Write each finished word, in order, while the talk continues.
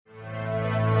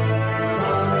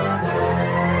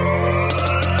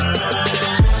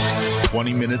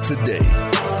20 minutes a day,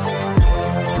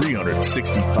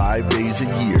 365 days a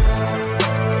year.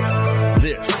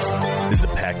 This is the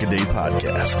Pack-A-Day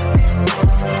Podcast.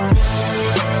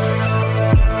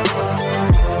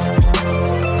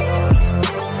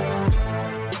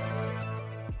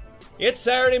 It's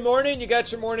Saturday morning, you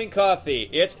got your morning coffee.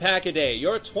 It's Pack-A-Day,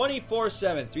 your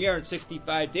 24/7,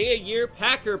 365-day-a-year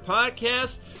Packer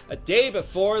podcast, a day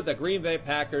before the Green Bay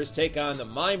Packers take on the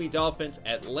Miami Dolphins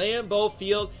at Lambeau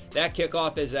Field. That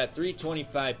kickoff is at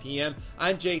 3:25 p.m.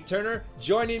 I'm Jake Turner.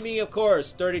 Joining me, of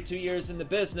course, 32 years in the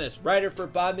business, writer for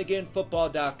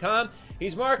BobMcGinnFootball.com.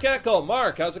 He's Mark Eckel.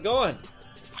 Mark, how's it going?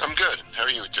 I'm good. How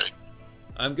are you, Jake?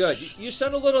 I'm good. You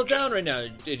sound a little down right now.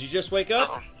 Did you just wake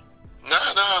up? No,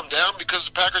 I'm down because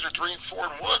the Packers are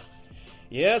 3-4-1.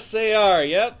 Yes, they are.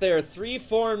 Yep, they're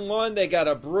 3-4-1. They got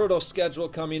a brutal schedule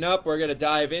coming up. We're going to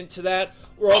dive into that.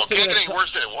 It can't get any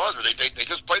worse than it was. They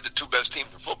just played the two best teams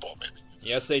in football, maybe.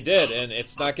 Yes, they did, and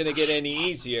it's not going to get any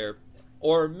easier.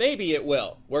 Or maybe it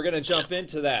will. We're going to jump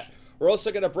into that. We're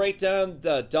also going to break down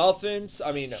the Dolphins.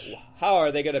 I mean, how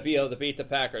are they going to be able to beat the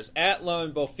Packers? At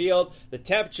Lambeau Field, the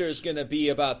temperature is going to be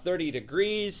about 30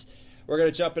 degrees. We're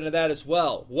going to jump into that as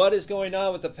well. What is going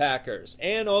on with the Packers?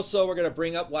 And also we're going to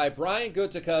bring up why Brian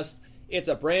Gutekunst, it's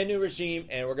a brand new regime,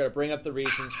 and we're going to bring up the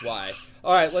reasons why.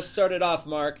 All right, let's start it off,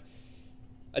 Mark.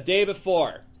 A day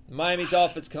before, Miami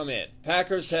Dolphins come in.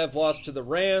 Packers have lost to the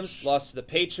Rams, lost to the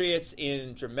Patriots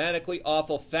in dramatically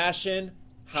awful fashion.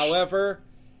 However,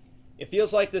 it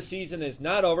feels like the season is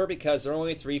not over because they're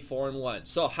only 3-4-1.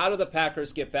 So how do the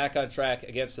Packers get back on track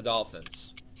against the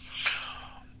Dolphins?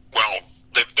 Well,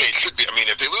 they should be. I mean,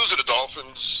 if they lose to the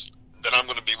Dolphins, then I'm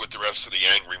going to be with the rest of the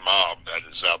angry mob that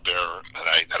is out there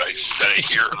that I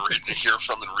hear and hear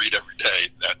from and read every day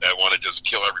that want to just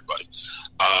kill everybody.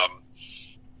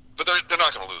 But they're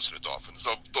not going to lose to the Dolphins.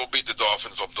 They'll beat the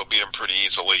Dolphins. They'll beat them pretty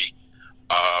easily.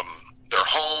 They're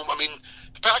home. I mean,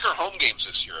 the Packer home games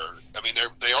this year. I mean,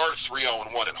 they are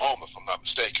 3-0-1 at home, if I'm not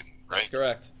mistaken, right? That's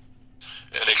correct.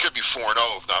 And they could be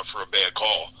 4-0 if not for a bad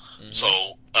call. Mm-hmm.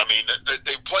 So I mean,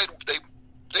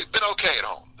 they've been okay at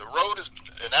home. The road is,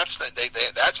 and that's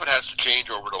what has to change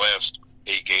over the last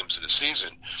 8 games of the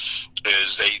season.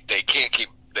 Is they can't go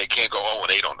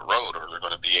 0-8 on the road, or they're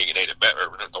going to be 8-8 at best,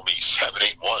 or they'll be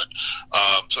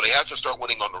 7-8-1. So they have to start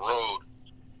winning on the road.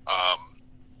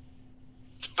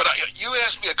 But you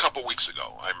asked me a couple weeks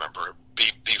ago. I remember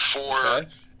before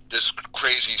this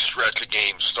crazy stretch of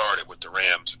games started with the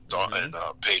Rams and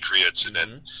Patriots, and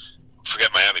then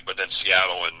forget Miami, but then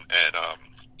Seattle and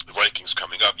the Vikings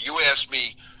coming up. You asked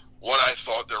me what I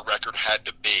thought their record had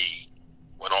to be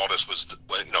when all this was,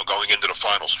 going into the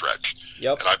final stretch.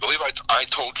 Yep. And I believe I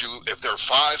told you if they're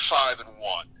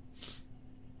 5-5-1,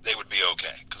 they would be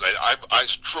okay, because I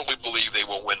truly believe they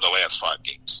will win the last 5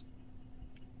 games.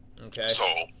 Okay. So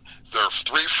they're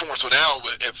 3-4. So now,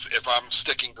 if I'm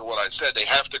sticking to what I said, they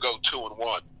have to go 2-1.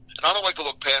 And I don't like to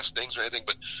look past things or anything,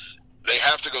 but they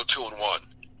have to go 2-1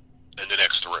 in the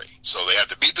next 3. So they have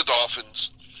to beat the Dolphins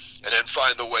and then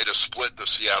find a way to split the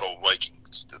Seattle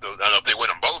Vikings. I don't know if they win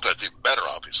them both, that's even better,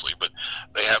 obviously, but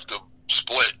they have to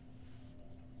split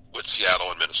with Seattle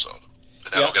and Minnesota.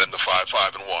 And that'll get them to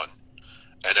 5-5-1.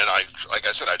 And then like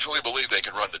I said, I truly believe they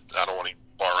can I don't want to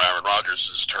borrow Aaron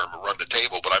Rodgers' term, run the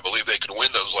table, but I believe they can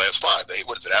win those last 5.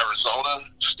 What is it? Arizona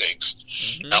stinks.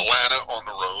 Mm-hmm. Atlanta on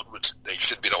the road, which they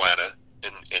should beat Atlanta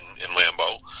in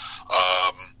Lambeau.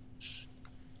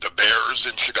 The Bears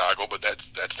in Chicago, but that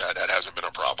hasn't been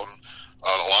a problem. The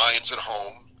Lions at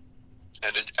home,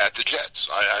 and at the Jets.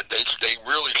 They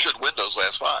really should win those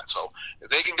last 5. So if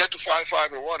they can get to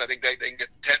 5-5-1, I think they can get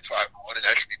 10-5-1, and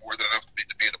that should be more than enough to be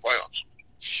in the playoffs.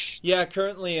 Yeah,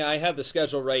 currently I have the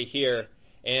schedule right here,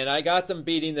 and I got them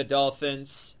beating the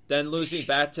Dolphins, then losing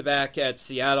back-to-back at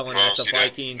Seattle and at the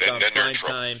Vikings on prime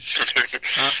time.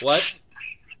 What?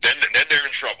 Then they're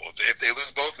in trouble. If they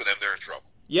lose both of them, they're in trouble.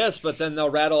 Yes, but then they'll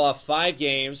rattle off 5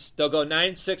 games. They'll go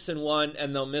 9-6-1,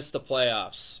 and they'll miss the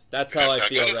playoffs. That's how I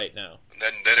feel right now. And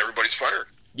then everybody's fired.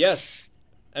 Yes.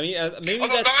 I mean, maybe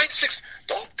although that's... 9-6,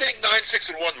 don't think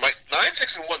 9-6-1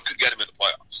 9-6-1 could get them in the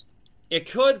playoffs.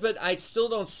 It could, but I still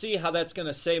don't see how that's going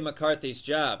to save McCarthy's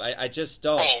job. I just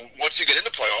don't. Oh, once you get in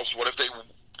the playoffs, what if they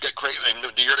get crazy?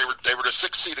 The year they were the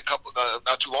 6th seed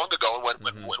not too long ago and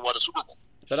won a Super Bowl.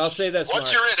 But I'll say this,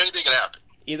 once you're in, anything can happen.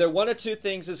 Either one of 2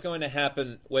 things is going to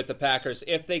happen with the Packers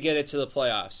if they get it to the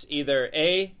playoffs. Either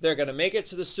A, they're going to make it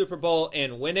to the Super Bowl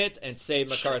and win it and save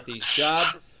McCarthy's job,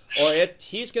 or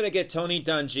he's going to get Tony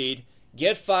Dungy'd,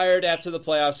 get fired after the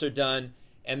playoffs are done,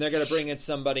 and they're going to bring in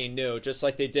somebody new, just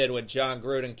like they did when John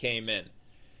Gruden came in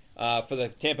for the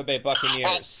Tampa Bay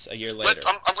Buccaneers a year later.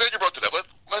 I'm glad you brought to that.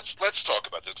 Let's talk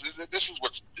about this. This is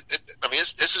what's.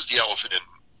 This is the elephant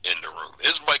in the room.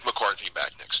 Is Mike McCarthy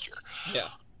back next year? Yeah.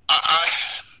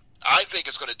 I think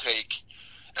it's going to take.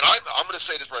 And I'm going to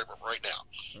say this right now.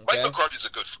 Okay. Mike McCarthy's a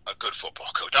good football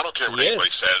coach. I don't care what anybody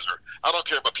says, or I don't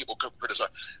care about people criticize.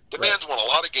 The man's won a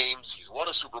lot of games. He's won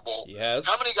a Super Bowl. Yes.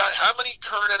 How many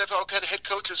current NFL head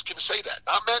coaches can say that?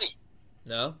 Not many.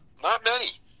 No. Not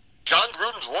many. John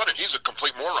Gruden's won, and he's a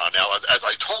complete moron now. As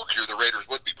I told you, the Raiders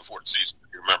would be before the season.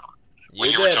 If you remember? You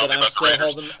did, but I'm still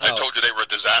holding out. I told you they were a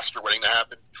disaster waiting to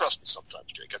happen. Trust me, sometimes,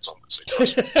 Jake. That's all I'm going to say.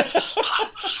 Trust me.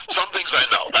 Some things I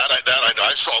know. That I know.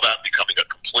 I saw that becoming a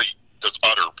complete, just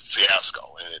utter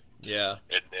fiasco. And they're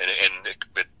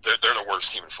the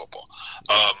worst team in football.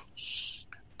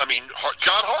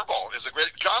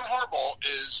 John Harbaugh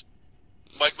is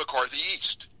Mike McCarthy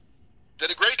East. Did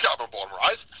a great job in Baltimore.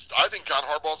 I think John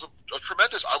Harbaugh's a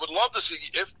tremendous. I would love to see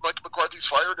if Mike McCarthy's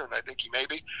fired, and I think he may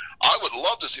be. I would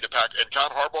love to see the Packers and John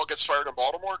Harbaugh gets fired in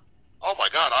Baltimore. Oh my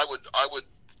God, I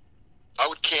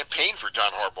would campaign for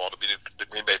John Harbaugh to be the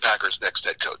Green Bay Packers' next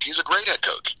head coach. He's a great head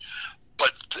coach,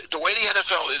 but the way the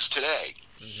NFL is today,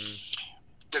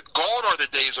 gone are the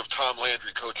days of Tom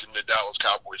Landry coaching the Dallas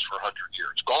Cowboys for 100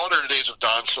 years. Gone are the days of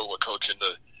Don Shula coaching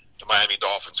the Miami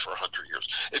Dolphins for 100 years.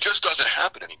 It just doesn't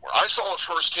happen anymore. I saw it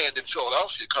firsthand in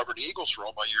Philadelphia covering the Eagles for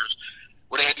all my years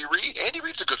with Andy Reid. Andy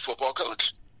Reid's a good football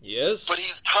coach. He is. But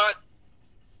he's time.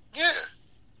 Yeah.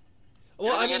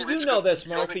 Well, you know this,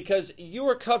 Mark, because you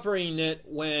were covering it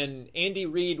when Andy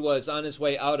Reid was on his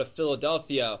way out of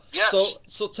Philadelphia. Yes.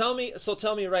 So tell me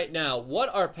right now,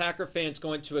 what are Packer fans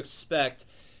going to expect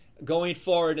going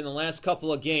forward in the last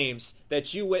couple of games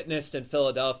that you witnessed in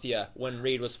Philadelphia when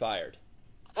Reid was fired?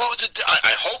 Well,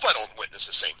 I hope I don't witness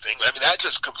the same thing. I mean, that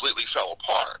just completely fell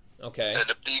apart. Okay. And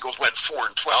the Eagles went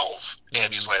 4-12,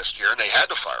 Andy's last year, and they had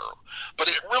to fire him. But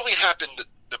it really happened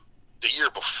the year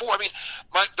before. I mean,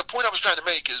 the point I was trying to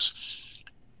make is,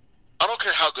 I don't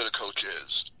care how good a coach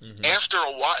is. After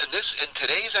a while, in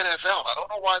today's NFL, I don't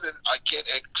know why. I can't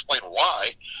explain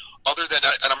why, other than,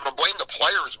 and I'm going to blame the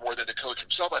players more than the coach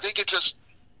himself. I think it just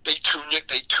they tune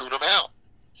him out.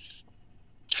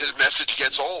 His message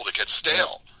gets old. It gets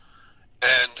stale.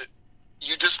 And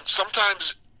you just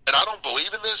sometimes, and I don't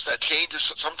believe in this,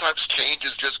 sometimes change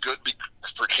is just good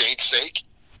for change's sake.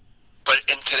 But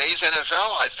in today's NFL,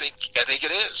 I think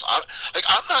it is.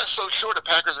 I'm not so sure the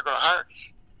Packers are going to hire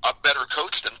a better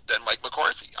coach than Mike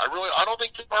McCarthy. I don't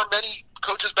think there are many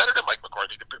coaches better than Mike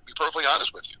McCarthy, to be perfectly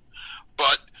honest with you.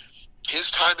 But his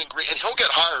time in Green, and he'll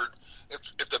get hired.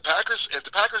 If the Packers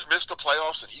miss the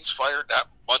playoffs and he's fired that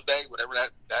Monday, whatever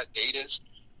that date is,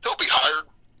 he'll be hired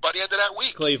by the end of that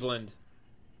week. Cleveland.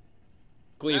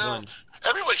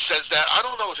 Everybody says that. I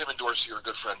don't know if him and Dorsey are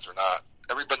good friends or not.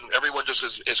 Everyone just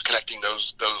is connecting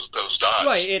those dots.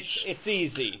 Right. It's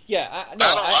easy. Yeah.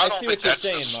 I don't see think what you're that's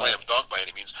saying, a Mark. slam dunk by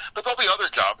any means. But there'll be other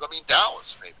jobs. I mean,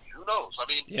 Dallas maybe. Who knows? I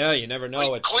mean, yeah, you never know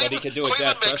what he could do with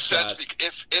Dak Cleveland makes sense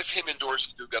Prescott. if him and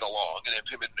Dorsey do get along, and if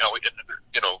him and Elliott,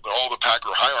 all the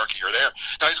Packer hierarchy are there.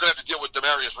 Now he's going to have to deal with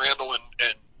Demarius Randall and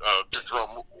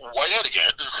Jerome Whitehead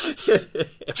again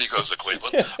if he goes to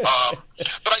Cleveland.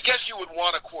 But I guess you would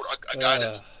want a guy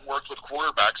that's worked with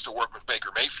quarterbacks to work with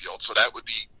Baker Mayfield, so that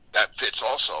fits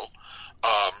also.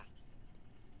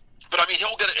 But I mean,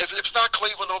 he'll get if it's not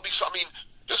Cleveland, there'll be some. I mean,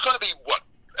 there's going to be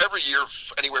every year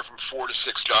anywhere from 4 to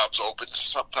 6 jobs open,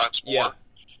 sometimes more. Yeah.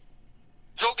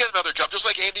 He'll get another job, just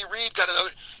like Andy Reid got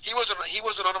another. He wasn't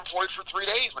unemployed for 3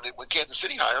 days when Kansas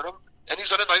City hired him, and he's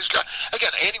done a nice job.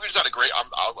 Again, Andy Reid's not a great.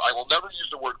 I will never use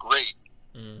the word great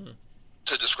to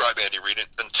describe Andy Reid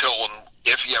until and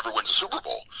if he ever wins a Super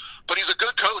Bowl. But he's a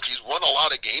good coach. He's won a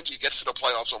lot of games. He gets to the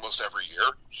playoffs almost every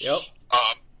year. Yep.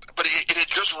 But it had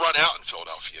just run out in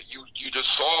Philadelphia. You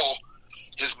just saw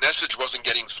his message wasn't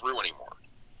getting through anymore.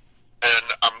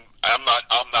 And I'm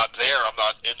not there. I'm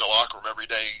not in the locker room every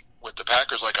day with the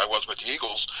Packers like I was with the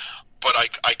Eagles. But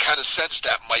I kind of sense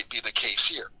that might be the case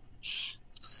here.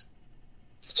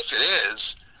 If it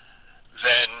is,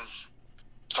 then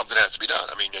something has to be done.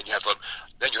 I mean, then you have to let.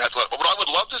 But what I would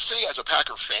love to see as a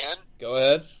Packer fan. Go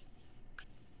ahead.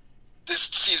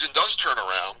 This season does turn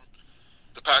around.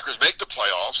 The Packers make the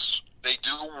playoffs. They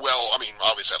do well. I mean,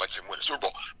 obviously, I'd like to see them win the Super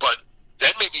Bowl. But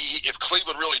then maybe if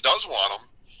Cleveland really does want them,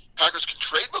 Packers can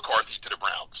trade McCarthy to the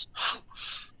Browns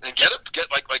and get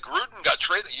like Gruden got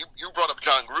traded. You brought up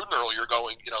John Gruden earlier,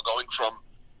 going from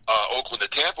Oakland to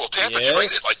Tampa. Well, Tampa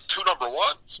traded like 2 number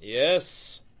 1s.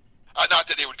 Yes. Not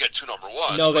that they would get 2 number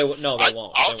 1s. No, they won't.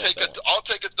 I'll take a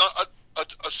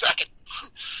second.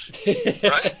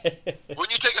 Right?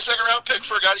 Wouldn't you take a second round pick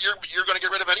for a guy that you're going to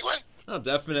get rid of anyway? Oh,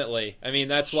 definitely. I mean,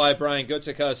 that's why Brian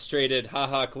Gutekunst traded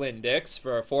Clinton Dix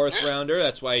for a fourth rounder.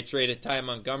 That's why he traded Ty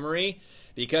Montgomery,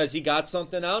 because he got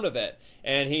something out of it.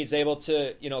 And he's able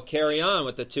to, carry on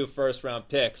with the 2 first-round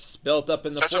picks built up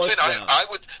in the fourth round.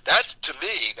 To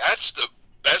me, that's the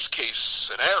best case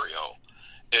scenario,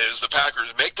 is the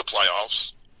Packers make the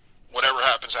playoffs, whatever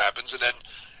happens, and then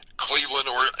Cleveland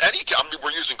or any team. I mean,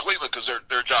 we're using Cleveland because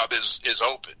their job is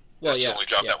open. Well, that's the only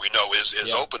job that we know is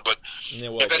open. But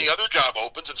if any other job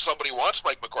opens and somebody wants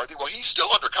Mike McCarthy, well, he's still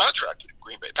under contract to the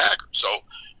Green Bay Packers, so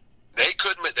they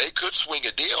could swing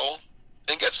a deal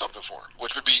and get something for him,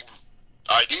 which would be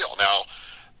ideal. Now,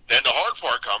 then the hard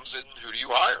part comes in: who do you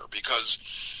hire? Because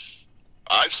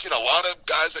I've seen a lot of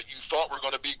guys that you thought were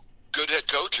going to be good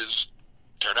head coaches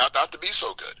turn out not to be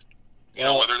so good.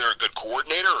 Whether they're a good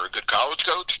coordinator or a good college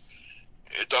coach,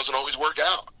 it doesn't always work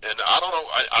out. And I don't know.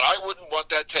 I wouldn't want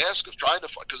that task of trying to,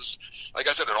 because, like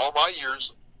I said, in all my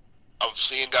years of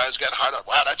seeing guys get hired,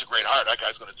 wow, that's a great hire. That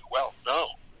guy's going to do well. No.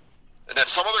 And then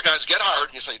some other guys get hired,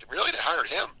 and you say, really, they hired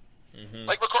him? Mm-hmm.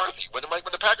 Mike McCarthy. When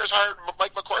the Packers hired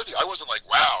Mike McCarthy, I wasn't like,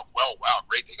 wow,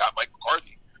 great, they got Mike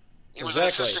McCarthy. He was an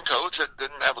assistant coach that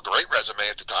didn't have a great resume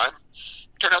at the time.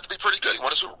 Turned out to be pretty good. He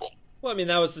won a Super Bowl. Well, I mean,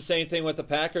 that was the same thing with the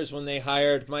Packers when they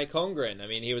hired Mike Holmgren. I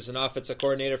mean, he was an offensive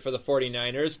coordinator for the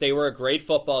 49ers. They were a great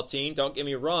football team, don't get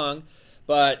me wrong,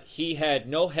 but he had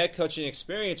no head coaching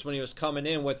experience when he was coming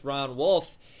in with Ron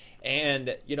Wolf.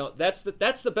 And, that's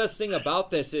the best thing about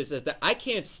this is that I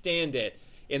can't stand it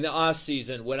in the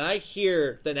offseason when I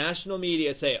hear the national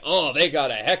media say, oh, they got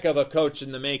a heck of a coach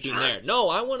in the making there. No,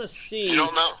 I want to see you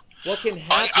don't know what can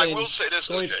happen I will say this,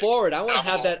 going forward. I want to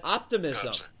have that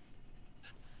optimism.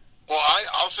 Well,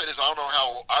 I'll say this. I don't know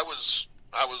how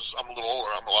I'm a little older.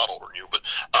 I'm a lot older than you, but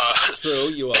true,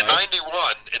 you are. In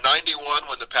 '91,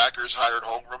 when the Packers hired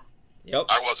Holmgren, yep,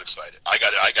 I was excited. I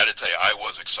got to tell you, I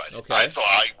was excited. Okay. I thought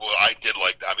I did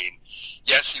like that. I mean,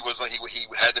 yes, he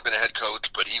hadn't been a head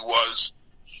coach, but he was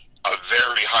a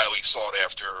very highly sought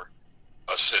after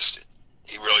assistant.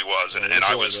 He really was, and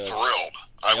I was thrilled.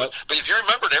 But if you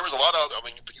remember, there was a lot of. I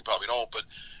mean, you probably don't, but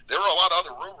there were a lot of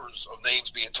other rumors of names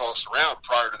being tossed around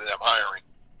prior to them hiring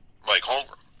Mike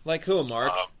Holmgren. Like who,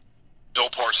 Mark? Bill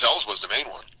Parcells was the main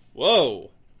one.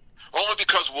 Whoa. Only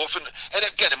because Wolf and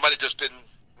again, it might have just been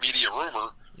media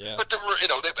rumor. Yeah. But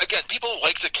again, people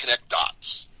like to connect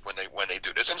dots when they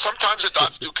do this, and sometimes the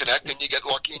dots do connect, and you get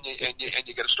lucky, and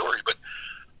you get a story. But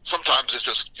sometimes it's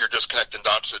just you're just connecting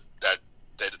dots that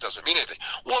it doesn't mean anything.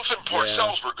 Wolf and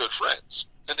Parcells were good friends,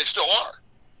 and they still are.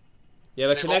 Yeah,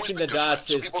 but connecting the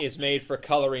dots is made for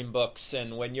coloring books,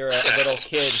 and when you're a little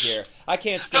kid here, I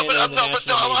can't stand it on the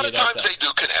national media. A lot of times they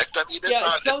do connect. I mean,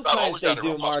 sometimes they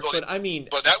do, Mark. But I mean,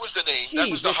 but that was the name. Geez, that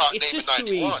was the hot name in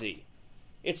 '91.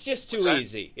 It's just too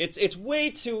easy. It's way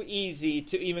too easy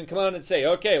to even come out and say,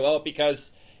 okay, well,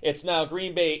 because it's now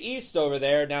Green Bay East over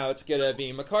there, now it's going to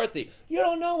be McCarthy. You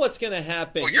don't know what's going to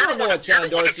happen. Well, you don't know what John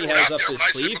Dorsey has up his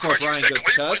sleeve or Brian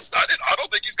Gutekunst. I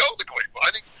don't think he's going to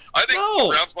Cleveland. I think the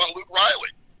Browns want Luke Riley.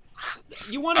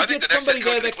 You want to get somebody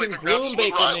there that can groom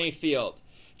Baker Mayfield.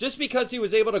 Just because he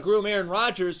was able to groom Aaron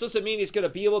Rodgers doesn't mean he's going to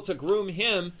be able to groom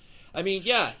him. I mean,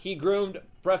 yeah, he groomed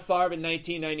Brett Favre in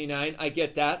 1999. I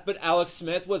get that. But Alex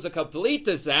Smith was a complete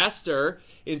disaster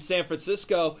in San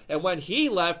Francisco. And when he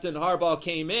left and Harbaugh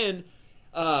came in,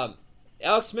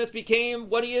 Alex Smith became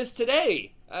what he is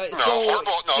today. You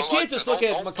can't just look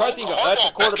at McCarthy and go, that's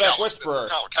a quarterback whisperer.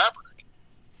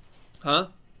 Huh?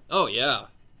 Oh, yeah.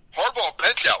 Harbaugh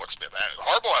benched Alex Smith.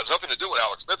 Harbaugh has nothing to do with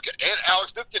Alex Smith. And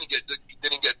Alex Smith didn't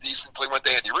get decent until he went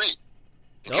to Andy Reid.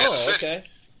 Okay.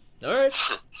 All right.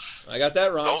 I got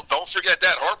that wrong. Don't forget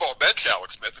that. Harbaugh benched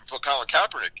Alex Smith and put Colin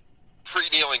Kaepernick,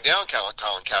 pre-kneeling down Colin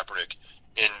Kaepernick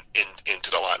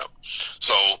into the lineup.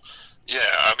 So, yeah,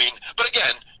 I mean, but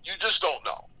again, you just don't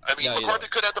know. I mean, McCarthy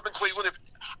could end up in Cleveland.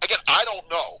 I don't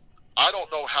know. I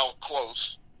don't know how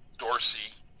close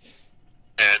Dorsey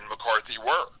and McCarthy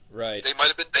were. Right. They might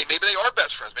have been. Maybe they are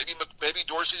best friends. Maybe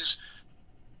Dorsey's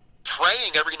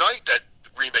praying every night that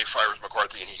Green Bay fires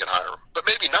McCarthy and he can hire him. But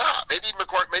maybe not.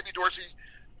 Maybe Dorsey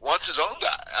wants his own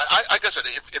guy. I guess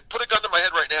if put a gun to my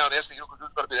head right now and ask me who's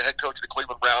going to be the head coach of the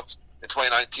Cleveland Browns in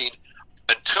 2019,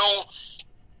 until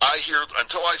I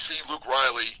see Luke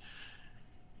Riley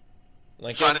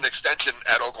sign an extension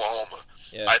at Oklahoma.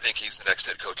 Yeah. I think he's the next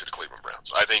head coach of the Cleveland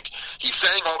Browns. I think he's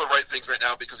saying all the right things right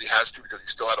now because he has to, because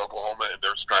he's still at Oklahoma and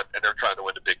they're trying to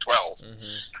win the Big 12.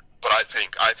 Mm-hmm. But I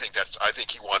think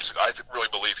he wants it. I really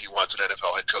believe he wants an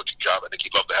NFL head coaching job. I think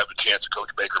he'd love to have a chance to coach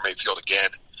Baker Mayfield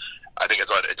again. I think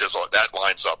that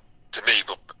lines up to me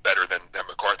better than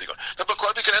McCarthy. But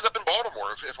McCarthy could end up in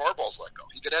Baltimore if Harbaugh's let go.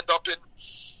 He could end up in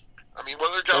I mean,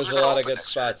 whether jobs There's are a lot going of to good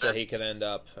spots that he could end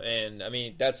up. And, I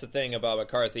mean, that's the thing about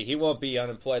McCarthy. He won't be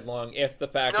unemployed long if the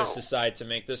Packers decide to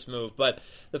make this move. But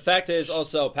the fact is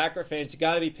also, Packer fans, you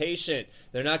got to be patient.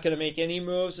 They're not going to make any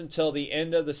moves until the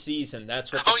end of the season.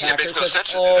 That's what the Packers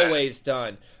have always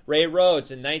done. Ray Rhodes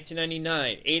in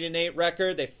 1999, 8-8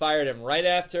 record. They fired him right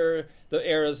after the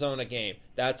Arizona game.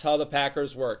 That's how the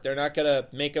Packers work. They're not going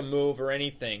to make a move or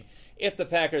anything. If the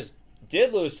Packers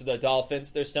did lose to the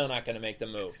Dolphins, they're still not going to make the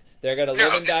move. They're going to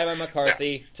live and die by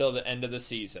McCarthy till the end of the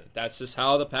season. That's just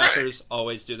how the Packers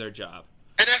always do their job.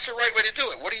 And that's the right way to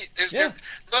do it. There's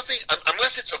nothing,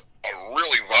 unless it's a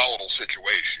really volatile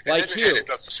situation. Like and it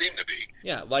doesn't seem to be.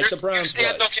 Yeah, like the Browns You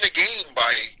stand nothing to gain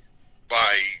by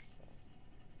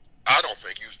I don't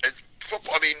think.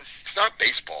 Football, I mean, it's not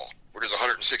baseball where there's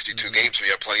 162 games, so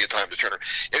you have plenty of time to turn.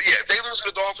 If they lose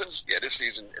to the Dolphins, this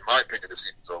season, in my opinion, this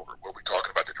season's over. We'll be talking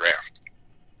about the draft.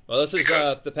 Well, this is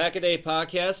the Pack a Day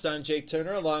podcast. I'm Jake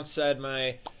Turner alongside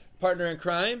my partner in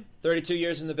crime, 32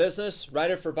 years in the business,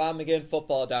 writer for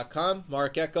BobMcGinnFootball.com,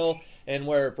 Mark Eckel, and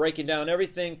we're breaking down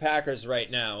everything Packers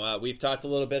right now. We've talked a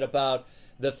little bit about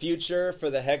the future for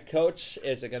the head coach.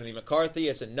 Is it going to be McCarthy?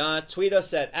 Is it not? Tweet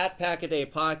us at Pack a Day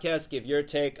Podcast. Give your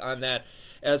take on that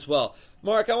as well.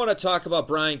 Mark, I want to talk about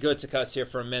Brian Gutekunst here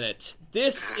for a minute.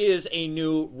 This is a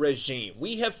new regime.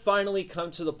 We have finally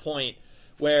come to the point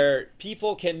where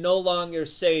people can no longer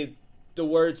say the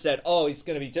words that, he's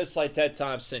going to be just like Ted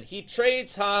Thompson. He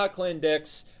trades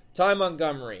Clendix, Ty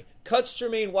Montgomery, cuts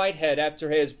Jermaine Whitehead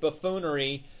after his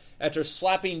buffoonery, after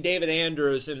slapping David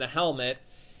Andrews in the helmet,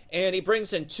 and he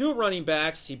brings in 2 running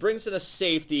backs. He brings in a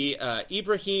safety,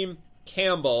 Ibrahim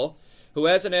Campbell, who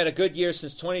hasn't had a good year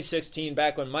since 2016,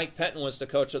 back when Mike Pettin was the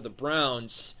coach of the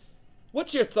Browns.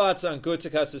 What's your thoughts on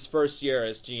Gutekunst's first year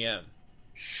as GM?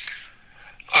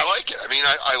 I like it. I mean,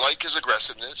 I like his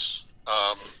aggressiveness.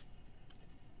 I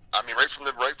mean, right from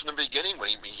the beginning, when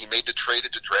he made the trade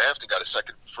at the draft and got a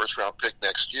first round pick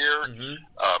next year,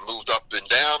 moved up and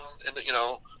down, and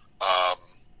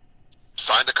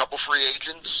signed a couple free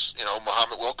agents.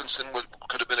 Muhammad Wilkinson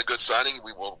could have been a good signing.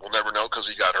 We'll never know because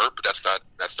he got hurt, but that's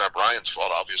not Brian's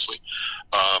fault, obviously.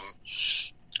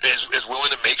 Is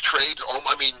willing to make trades.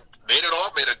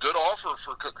 Made a good offer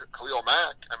for Khalil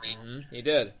Mack. I mean, he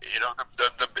did. You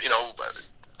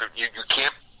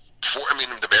can't.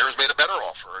 The Bears made a better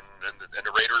offer, and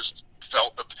the Raiders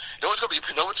felt that. It's going to be.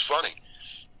 It's funny,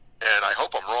 and I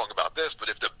hope I'm wrong about this, but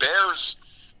if the Bears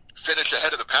finish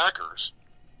ahead of the Packers,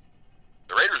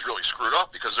 the Raiders really screwed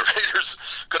up because the Raiders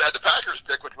could have had the Packers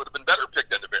pick, which would have been better pick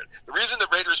than the Bears. The reason the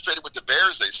Raiders traded with the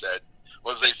Bears, they said,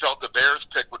 was they felt the Bears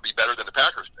pick would be better than the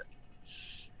Packers pick.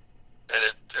 And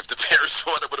if the Bears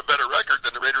wound up with a better record,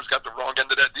 then the Raiders got the wrong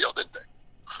end of that deal, didn't they?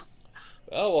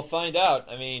 Well, we'll find out.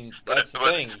 I mean, that's the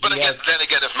thing. But then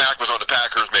again, if Mack was on the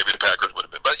Packers, maybe the Packers would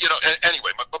have been. But,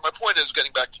 anyway, my point is,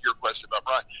 getting back to your question about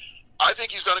Brian, I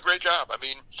think he's done a great job. I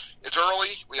mean, it's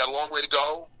early. We got a long way to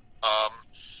go.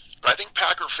 But I think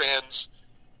Packer fans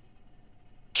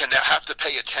have to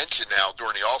pay attention now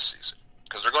during the offseason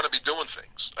because they're going to be doing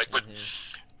things.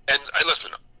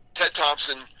 Listen, Ted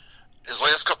Thompson, his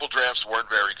last couple drafts weren't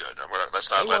very good. They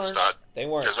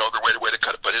weren't. There's no other way to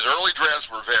cut it. But his early drafts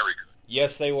were very good.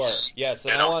 Yes, they were. Yes,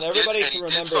 and I want everybody to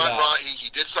remember that. He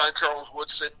did sign Charles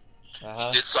Woodson. Uh-huh.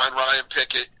 He did sign Ryan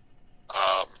Pickett.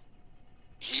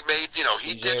 He made,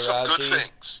 he did some good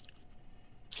things.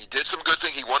 He did some good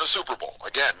things. He won a Super Bowl.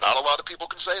 Again, not a lot of people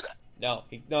can say that. No.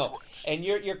 And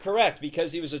you're correct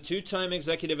because he was a 2-time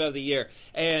Executive of the Year.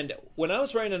 And when I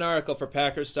was writing an article for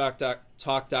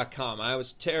Packers-Talk.com, I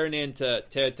was tearing into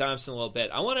Ted Thompson a little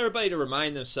bit. I want everybody to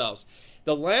remind themselves,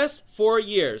 the last 4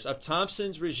 years of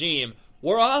Thompson's regime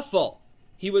were awful.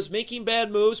 He was making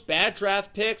bad moves, bad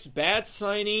draft picks, bad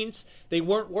signings. They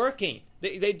weren't working.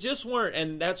 They just weren't,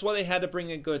 and that's why they had to bring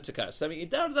in Gutekunst. I mean,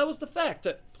 that was the fact,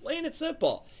 plain and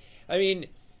simple. I mean,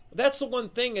 that's the one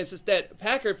thing is that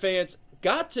Packer fans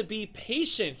got to be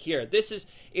patient here.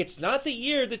 It's not the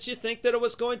year that you think that it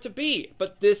was going to be,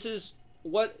 but this is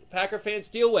what Packer fans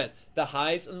deal with, the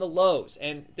highs and the lows,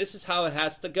 and this is how it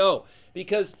has to go.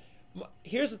 Because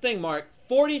here's the thing, Mark,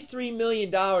 $43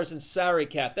 million in salary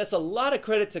cap. That's a lot of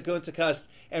credit to Gutekunst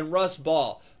and Russ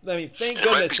Ball. I mean, thank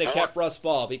goodness they kept Russ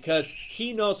Ball because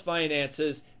he knows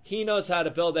finances. He knows how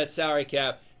to build that salary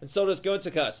cap, and so does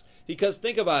Gutekunst. Because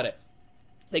think about it.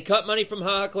 They cut money from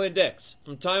Clendix,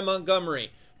 from Ty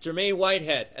Montgomery, Jermaine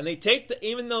Whitehead, and they take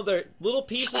even though they're little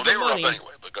pieces of money,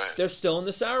 they're still in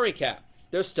the salary cap.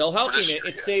 They're still helping it.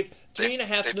 It saved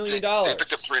 $3.5 million. They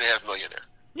picked up $3.5 million there.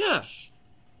 Yeah,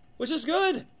 which is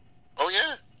good. Oh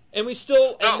yeah. And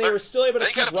they were still able to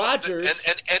keep Rodgers.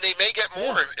 And they may get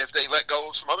more if they let go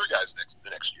of some other guys the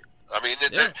next year. I mean,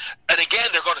 and again,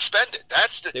 they're going to spend it.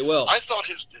 They will. I thought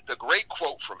the great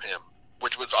quote from him,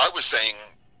 which was I was saying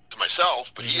to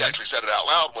myself, but he actually said it out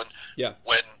loud when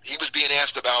he was being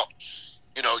asked about,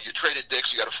 you traded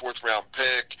Dix, you got a 4th-round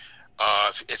pick.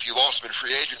 If you lost him in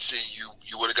free agency,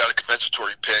 you would have got a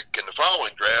compensatory pick in the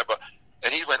following draft.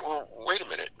 And he went, well, wait a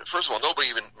minute. First of all,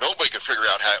 nobody can figure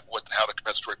out how the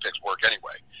compensatory picks work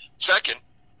anyway. Second,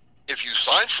 if you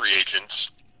sign free agents,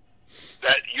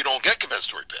 that you don't get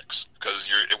compensatory picks because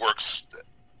it works.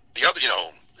 The other,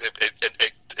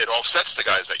 it offsets the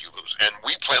guys that you lose. And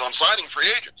we plan on signing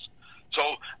free agents.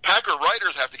 So Packer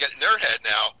writers have to get in their head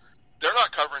now. They're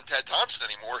not covering Ted Thompson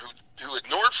anymore, who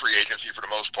ignored free agency for the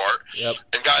most part. Yep.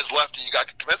 And guys left, and you got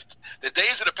the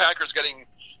days of the Packers getting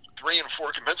 3 and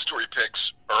 4 compensatory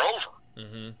picks are over.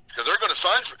 Because they're going to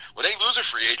sign when they lose a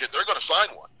free agent, they're going to sign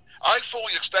one. I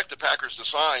fully expect the Packers to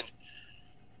sign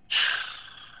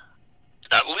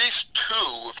at least 2,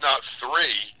 if not 3,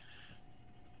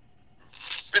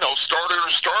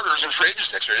 starters and free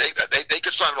agents next year. They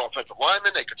could sign an offensive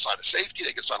lineman, they could sign a safety,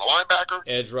 they could sign a linebacker,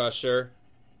 edge rusher.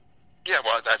 Yeah,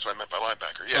 well, that's what I meant by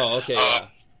linebacker. Yeah. Oh, okay.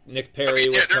 Nick Perry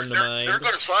would come to mind. They're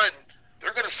going to sign.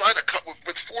 They're going to sign a couple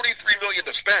with $43 million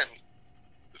to spend.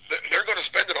 They're going to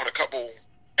spend it on a couple,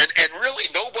 and really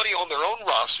nobody on their own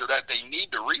roster that they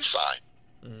need to re-sign.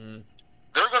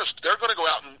 They're going to go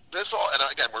out and this all. And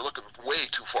again, we're looking way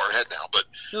too far ahead now. But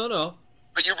no.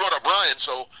 But you brought up Ryan,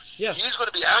 so yeah, he's going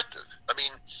to be active. I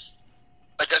mean,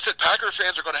 like I said, Packer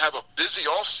fans are going to have a busy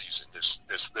off season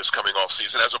this coming off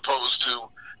season, as opposed to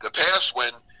the past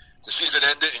when the season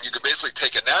ended and you could basically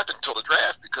take a nap until the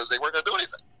draft because they weren't going to do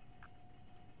anything.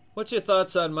 What's your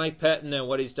thoughts on Mike Pettin and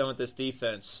what he's done with this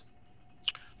defense?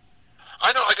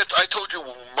 I know. I told you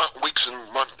weeks and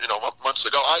months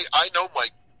ago. I know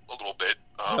Mike a little bit,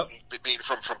 being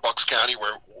from Bucks County,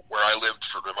 where I lived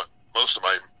for most of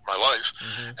my life,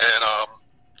 and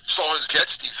saw his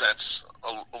Jets defense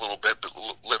a little bit, but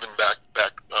living back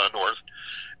north,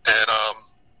 and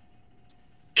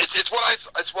it's what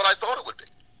I thought it would be.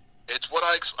 It's what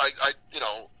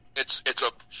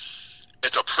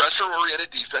it's a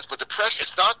pressure-oriented defense, but the pressure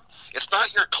it's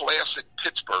not your classic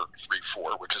Pittsburgh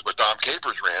 3-4, which is what Dom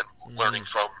Capers ran, learning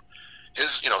from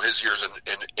his years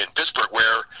in Pittsburgh,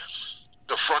 where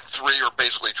the front 3 are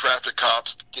basically traffic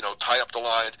cops, tie up the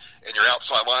line, and your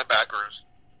outside linebackers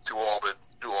do all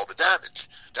the damage.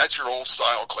 That's your old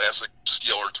style classic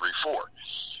Steeler 3-4.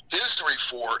 His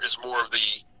 3-4 is more of the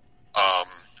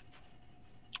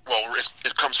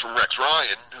it comes from Rex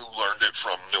Ryan, who learned it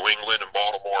from New England and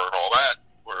Baltimore and all that,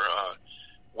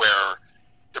 where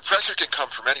the pressure can come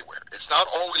from anywhere. It's not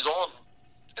always on,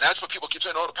 and that's what people keep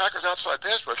saying. Oh, the Packers outside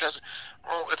pass rush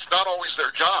well, it's not always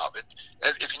their job.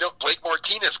 If you know, Blake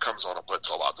Martinez comes on a blitz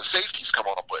a lot. The safeties come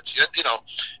on a blitz.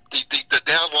 The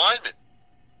down linemen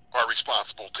are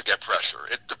responsible to get pressure.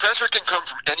 The pressure can come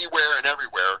from anywhere and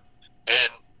everywhere,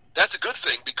 and that's a good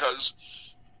thing because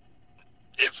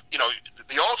if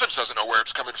the offense doesn't know where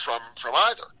it's coming from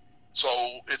either. So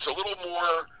it's a little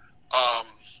more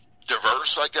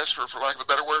diverse, I guess, for lack of a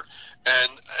better word.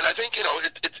 And I think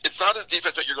it's not a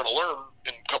defense that you're going to learn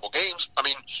in a couple games. I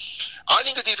mean, I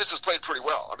think the defense has played pretty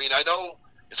well. I mean, I know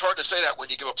it's hard to say that when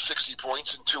you give up 60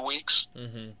 points in 2 weeks,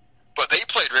 but they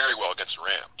played very well against the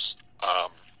Rams.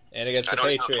 And against the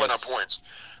Patriots. They put up points,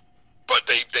 but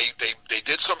they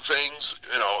did some things,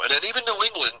 and then even New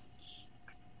England.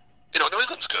 New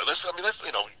England's good.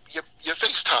 You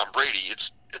face Tom Brady.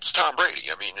 It's Tom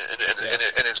Brady. I mean,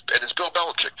 and it's Bill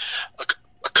Belichick.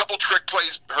 A couple trick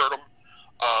plays hurt him,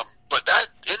 but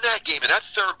in that game, in that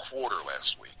third quarter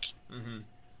last week,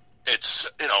 it's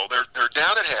they're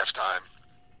down at halftime.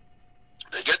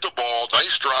 They get the ball,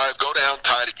 nice drive, go down,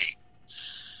 tie the game.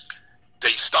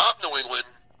 They stop New England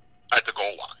at the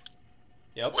goal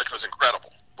line, which was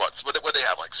incredible. What they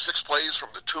have, like 6 plays from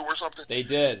the 2 or something? They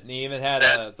did. And they even had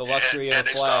the luxury of a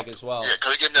flag as well. Yeah,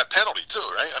 because they gave him that penalty too,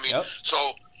 right? I mean,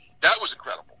 so that was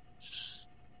incredible.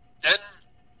 Then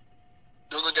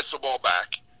New England gets the ball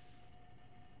back.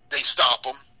 They stop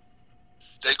them.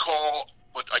 They call,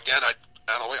 but again,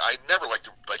 I never like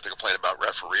to complain about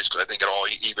referees because I think it all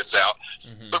evens out.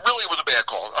 But really, it was a bad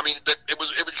call. I mean,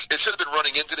 it should have been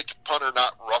running into the punter,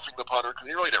 not roughing the punter, because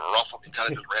he really didn't rough him. He kind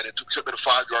of just ran into it. It should have been a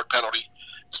 5-yard penalty.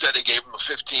 Instead, they gave him a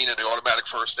 15 and the automatic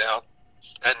first down.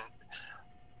 And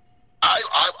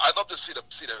I'd love to see the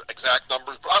exact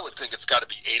numbers, but I would think it's got to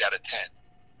be 8 out of 10.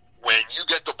 When you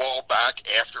get the ball back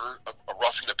after a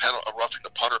roughing the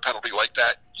punter penalty like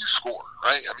that, you score,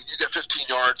 right? I mean, you get 15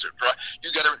 yards.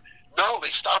 You get no, they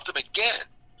stopped him again.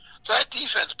 So that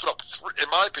defense put up, in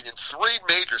my opinion, 3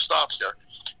 major stops there,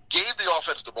 gave the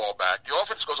offense the ball back. The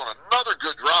offense goes on another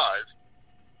good drive.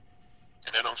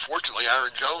 And then, unfortunately,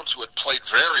 Aaron Jones, who had played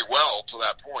very well to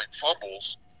that point,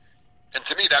 fumbles. And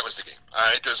to me, that was the game.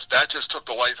 That just took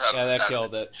the life out of it. Yeah, that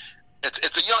killed it.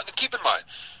 It's a young. Keep in mind,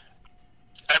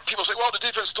 and people say, "Well, the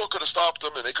defense still could have stopped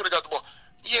them, and they could have got the ball."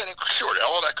 Yeah, sure,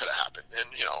 all that could have happened.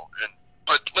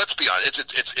 But let's be honest,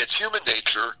 it's human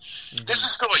nature. Mm-hmm. This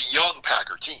is still a young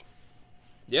Packer team.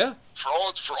 Yeah. For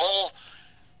all,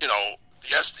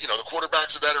 yes, the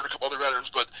quarterback's a veteran, a couple other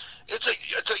veterans, but it's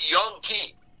a young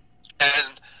team.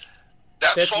 And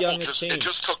that fumble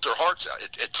just took their hearts out.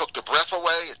 It took the breath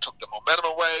away. It took the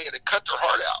momentum away, and it cut their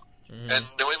heart out. Mm-hmm. And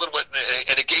New England went,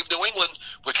 and it gave New England,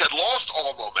 which had lost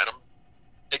all momentum,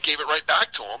 it gave it right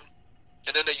back to them.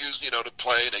 And then they used, to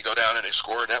play, and they go down and they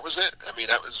score, and that was it. I mean,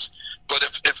 that was. But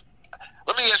if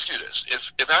let me ask you this: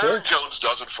 if Aaron Jones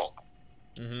doesn't fumble,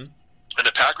 mm-hmm. and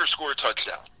the Packers score a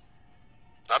touchdown,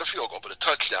 not a field goal, but a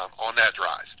touchdown on that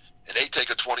drive, and they take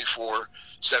a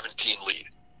 24-17 lead.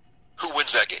 Who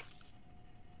wins that game?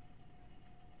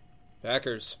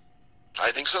 Packers.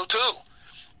 I think so, too.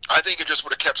 I think it just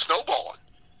would have kept snowballing.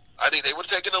 I think they would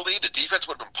have taken the lead. The defense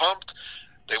would have been pumped.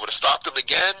 They would have stopped them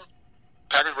again.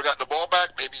 Packers would have gotten the ball back.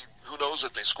 Maybe, who knows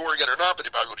if they score again or not, but they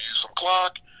probably would have used some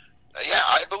clock. Yeah,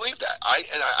 I believe that.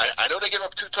 I know they gave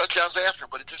up 2 touchdowns after,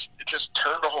 but it just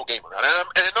turned the whole game around.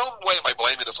 And in no way am I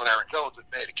blaming this on Aaron Jones.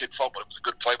 Hey, the kid fumbled. It was a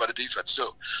good play by the defense,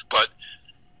 too. But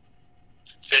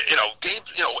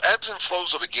games, ebbs and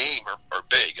flows of a game are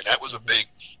big, and that was a big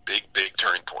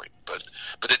turning point. But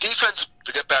the defense,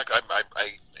 to get back,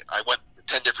 I went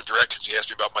 10 different directions. You asked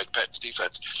me about Mike Pettine's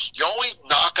defense. The only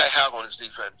knock I have on his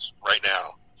defense right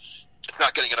now, it's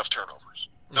not getting enough turnovers.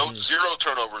 No, 0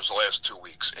 turnovers the last 2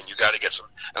 weeks, and you got to get some.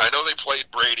 And I know they played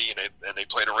Brady, and they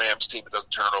played a Rams team that doesn't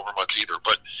turn over much either.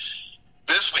 But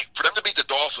this week, for them to beat the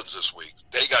Dolphins this week,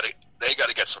 they got to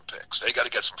get some picks. They got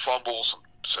to get some fumbles,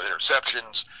 some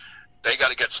interceptions. They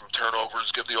got to get some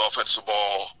turnovers, give the offense the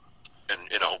ball, and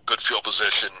good field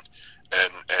position,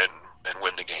 and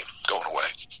win the game going away.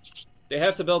 They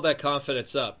have to build that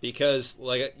confidence up because,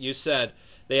 like you said,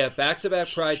 they have back-to-back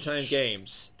primetime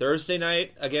games. Thursday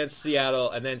night against Seattle,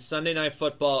 and then Sunday Night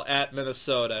Football at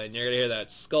Minnesota. And you're going to hear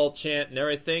that skull chant and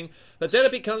everything. But then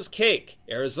it becomes cake.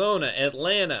 Arizona,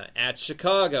 Atlanta, at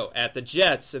Chicago, at the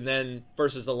Jets, and then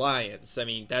versus the Lions. I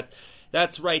mean,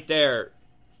 that's right there.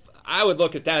 I would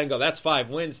look at that and go, that's 5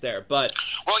 wins there. But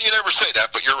well, you never say that,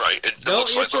 but you're right.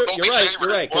 You're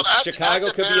right. Because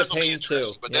Chicago could be a pain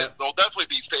too. But they'll definitely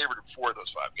be favored in 4 of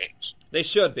those 5 games. They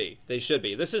should be.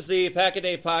 This is the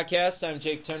Pack-A-Day Podcast. I'm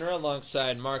Jake Turner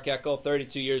alongside Mark Eckel,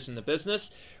 32 years in the business,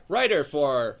 writer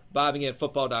for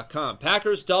BobbingInFootball.com.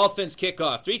 Packers-Dolphins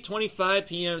kickoff, 3:25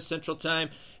 p.m. Central Time,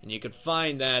 and you can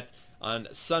find that on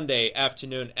Sunday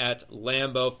afternoon at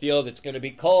Lambeau Field. It's going to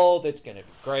be cold. It's going to be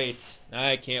great.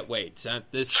 I can't wait.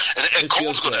 This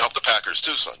cold's going to help the Packers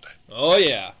too Sunday. Oh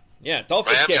yeah,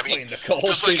 Dolphins can't play in the cold.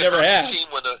 Just they like never have. Team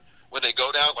when they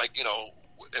go down,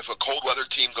 if a cold weather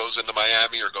team goes into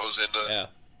Miami or goes into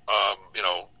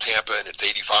Tampa and it's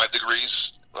 85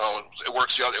 degrees, well, it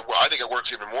works the other. I think it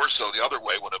works even more so the other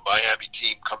way when a Miami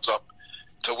team comes up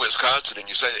to Wisconsin and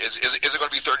you say, is it going to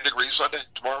be 30 degrees Sunday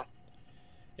tomorrow?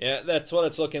 Yeah, that's what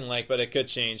it's looking like, but it could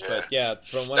change. Yeah. But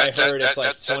from what I heard, it's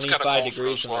like 25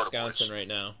 degrees in Wisconsin right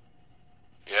now.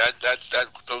 Yeah,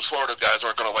 those Florida guys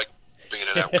aren't going to like being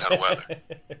in that kind of weather.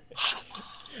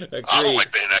 I don't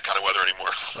like being in that kind of weather anymore.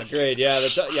 Agreed. Yeah,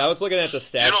 I was looking at the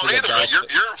stats. You don't either. Right?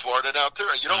 You're in Florida now too.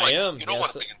 You don't You don't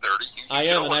want to be in 30. I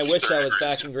am, and I wish I was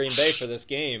back in Green Bay for this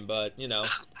game, but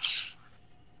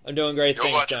I'm doing great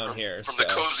things down here. From the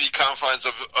cozy confines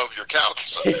of your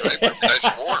couch. Right? Nice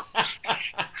and warm.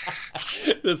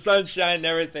 The sunshine and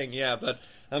everything, yeah, but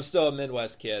I'm still a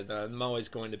Midwest kid. I'm always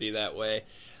going to be that way.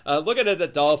 Looking at the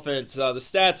Dolphins, the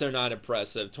stats are not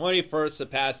impressive. 21st the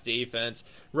pass defense,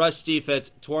 rush defense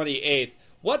 28th.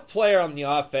 What player on the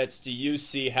offense do you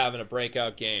see having a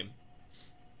breakout game?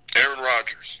 Aaron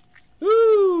Rodgers.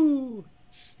 Woo!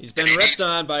 He's been ripped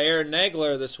on by Aaron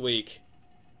Nagler this week.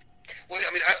 Well,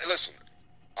 I mean, listen,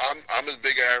 I'm as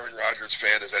big an Aaron Rodgers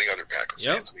fan as any other Packers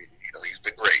fan. I mean, he's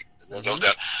been great, no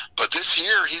doubt. But this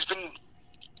year, he's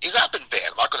not been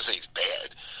bad. I'm not going to say he's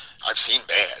bad. I've seen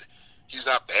bad. He's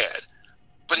not bad.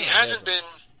 But he hasn't been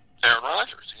Aaron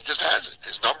Rodgers. He just hasn't.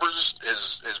 His numbers,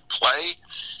 his play,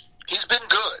 he's been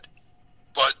good.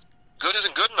 But good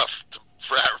isn't good enough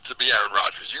to be Aaron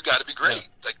Rodgers. You got to be great.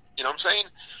 Yeah. Like, you know what I'm saying?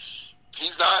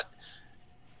 He's not.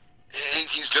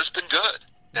 He's just been good.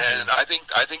 And I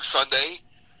think Sunday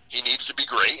he needs to be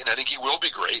great, and I think he will be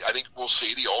great. I think we'll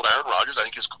see the old Aaron Rodgers. I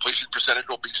think his completion percentage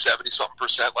will be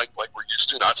 70-something%, like we're used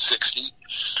to, not 60.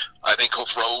 I think he'll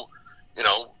throw,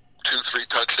 2-3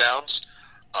 touchdowns.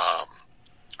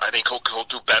 I think he'll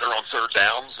do better on third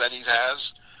downs than he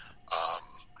has.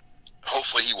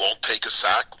 Hopefully he won't take a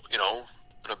sack, in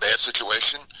a bad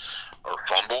situation or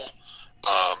fumble.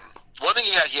 One thing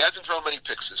he hasn't thrown many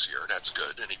picks this year, and that's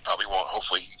good. And he probably won't.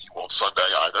 Hopefully he won't Sunday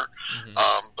either.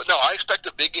 Mm-hmm. But no, I expect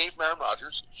a big game from Aaron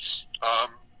Rodgers.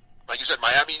 Like you said,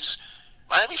 Miami's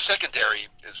secondary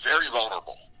is very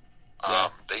vulnerable. Yeah.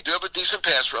 They do have a decent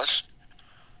pass rush.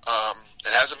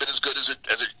 It hasn't been as good as it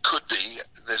could be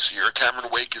this year. Cameron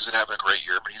Wake isn't having a great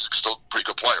year, but he's still a pretty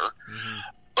good player. Mm-hmm.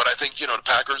 But I think, the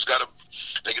Packers got to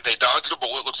 – they dodged a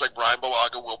bullet. It looks like Brian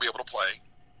Bulaga will be able to play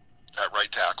at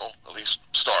right tackle, at least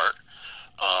start.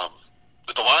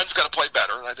 But the line's got to play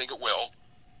better, and I think it will.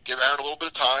 Give Aaron a little bit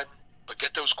of time, but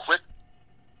get those quick,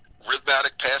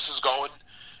 rhythmic passes going.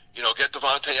 Get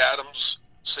Devontae Adams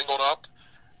singled up.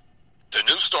 The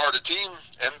new star of the team,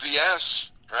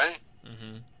 MVS, right?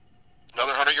 Mm-hmm.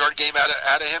 Another 100-yard game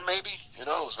out of him, maybe? Who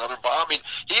knows? Another bomb. I mean,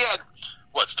 he had,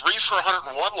 3 for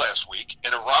 101 last week,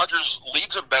 and if Rodgers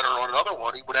leads him better on another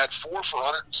one, he would have had 4 for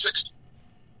 160.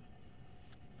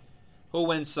 Who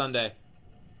wins Sunday?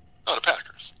 Oh, the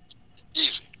Packers.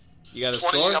 Easy. You got a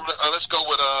 20, score? Let's go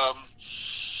with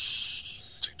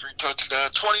 3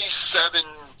 touchdowns, 27-10.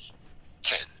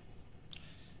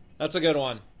 That's a good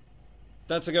one.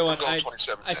 That's a good one.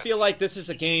 I feel like this is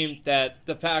a game that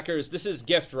the Packers, this is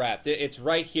gift wrapped. It's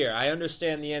right here. I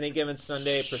understand the any given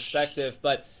Sunday perspective,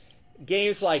 but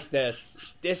games like this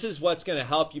is what's going to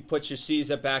help you put your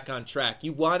season back on track.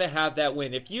 You want to have that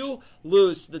win. If you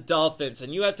lose the Dolphins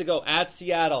and you have to go at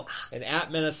Seattle and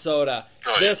at Minnesota,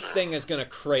 this thing is going to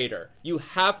crater. You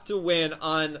have to win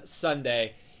on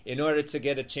Sunday in order to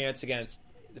get a chance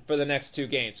for the next 2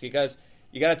 games, because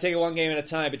you got to take it one game at a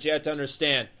time, but you have to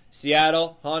understand,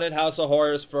 Seattle, haunted house of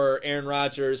horrors for Aaron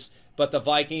Rodgers, but the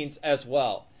Vikings as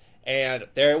well. And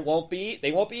they won't be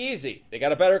easy. They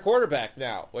got a better quarterback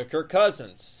now with Kirk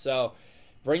Cousins. So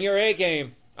bring your A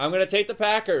game. I'm going to take the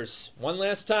Packers one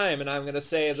last time, and I'm going to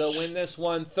say they'll win this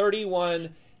one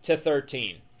 31-13. Yeah,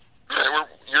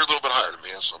 you're a little bit higher than me,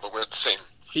 but we're at the same.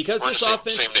 Because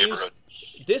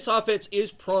this offense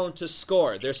is prone to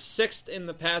score. They're 6th in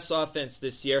the pass offense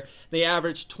this year. They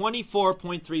average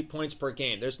 24.3 points per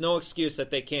game. There's no excuse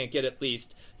that they can't get at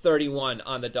least 31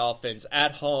 on the Dolphins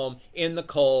at home in the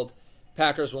cold.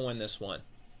 Packers will win this one.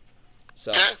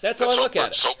 So that's how I look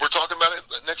at it. So we're talking about it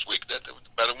next week.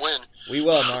 About a win. We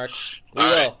will, Mark. We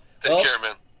will. Right. Take care,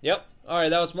 man. Yep. All right,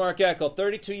 that was Mark Eckel.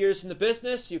 32 years in the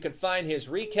business. You can find his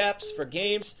recaps for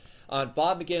games on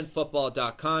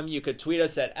BobMcGinnFootball.com. You could tweet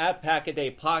us at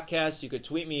Packaday Podcast. You could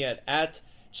tweet me at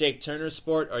Jake Turner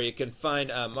Sport, or you can find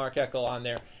Mark Eckel on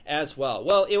there as well.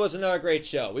 Well, it was another great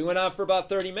show. We went on for about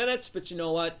 30 minutes, but you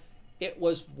know what? It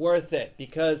was worth it,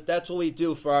 because that's what we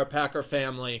do for our Packer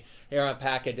family here on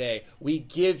Pack-A-Day. We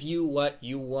give you what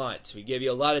you want. We give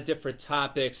you a lot of different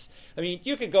topics. I mean,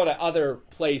 you can go to other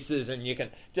places and you can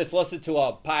just listen to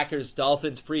a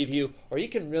Packers-Dolphins preview, or you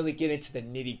can really get into the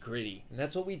nitty-gritty. And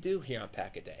that's what we do here on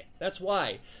Pack-A-Day. That's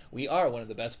why we are one of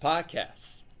the best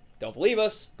podcasts. Don't believe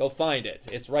us? Go find it.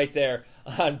 It's right there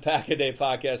on Pack-A-Day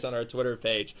Podcast on our Twitter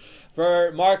page.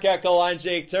 For Mark Eckel, I'm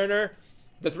Jake Turner.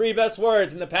 The 3 best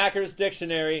words in the Packers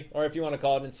dictionary, or if you want to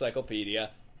call it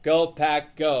encyclopedia: go,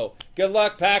 Pack, go. Good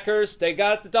luck, Packers. They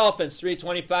got the Dolphins,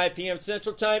 3:25 p.m.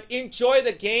 Central Time. Enjoy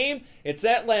the game. It's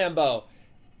at Lambeau.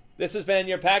 This has been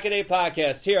your Pack-A-Day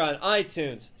Podcast here on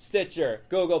iTunes, Stitcher,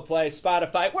 Google Play,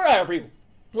 Spotify. We're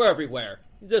everywhere.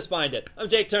 Just find it. I'm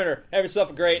Jake Turner. Have yourself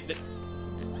a great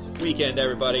weekend,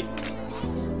 everybody.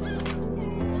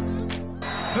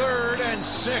 3rd and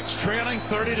 6, trailing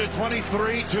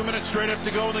 30-23. 2 minutes straight up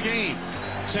to go in the game.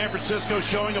 San Francisco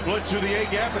showing a blitz through the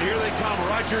A-gap, and here they come.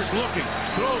 Rodgers looking.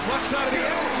 Throws left side of the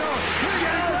end zone.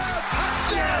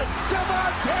 Touchdown!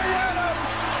 Devontae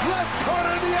Adams! Left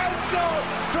corner of the end zone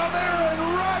from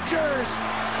Aaron Rodgers!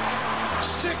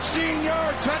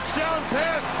 16-yard touchdown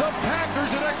pass. The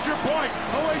Packers an extra point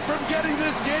away from getting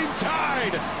this game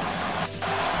tied.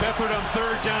 Beathard on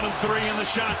 3rd down and 3 in the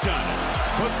shotgun.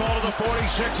 Football to the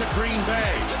 46 at Green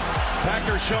Bay.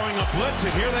 Packers showing a blitz,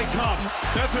 and here they come.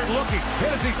 Beathard looking,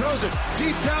 hit as he throws it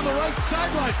deep down the right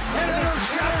sideline. And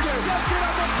intercepted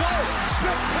on the play.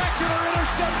 Spectacular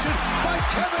interception by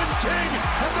Kevin King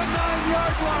at the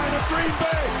 9-yard line of Green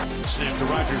Bay. Snap to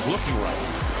Rodgers looking right.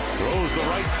 Throws the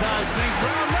right side. St.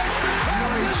 Brown makes the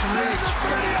catch inside the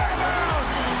 30-yard bound.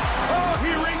 Oh,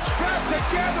 he reached back to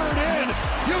gather it in,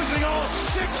 using all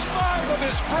 6'5" of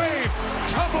his frame.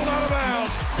 Tumbled out of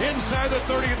bounds. inside the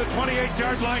 30 of the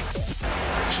 28-yard line.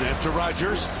 Snap to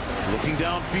Rodgers, looking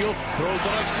downfield, throws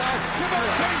the left side.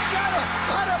 Devontae's got it,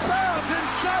 out of bounds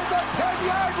inside the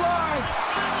 10-yard line.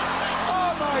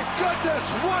 Oh my goodness,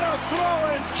 what a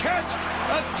throw and catch.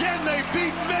 Again, they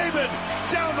beat Maven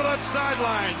down the left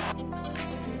sideline.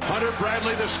 Hunter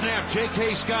Bradley the snap.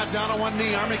 J.K. Scott down on one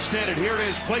knee, arm extended. Here it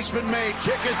is, placement made,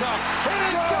 kick is up. It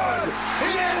is good.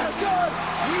 It is good.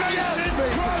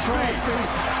 Mason Crosby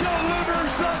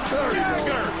delivers the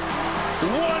dagger.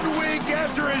 1 week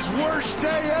after his worst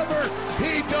day ever,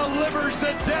 he delivers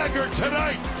the dagger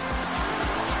tonight.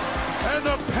 And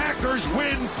the Packers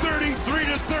win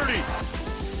 33-30.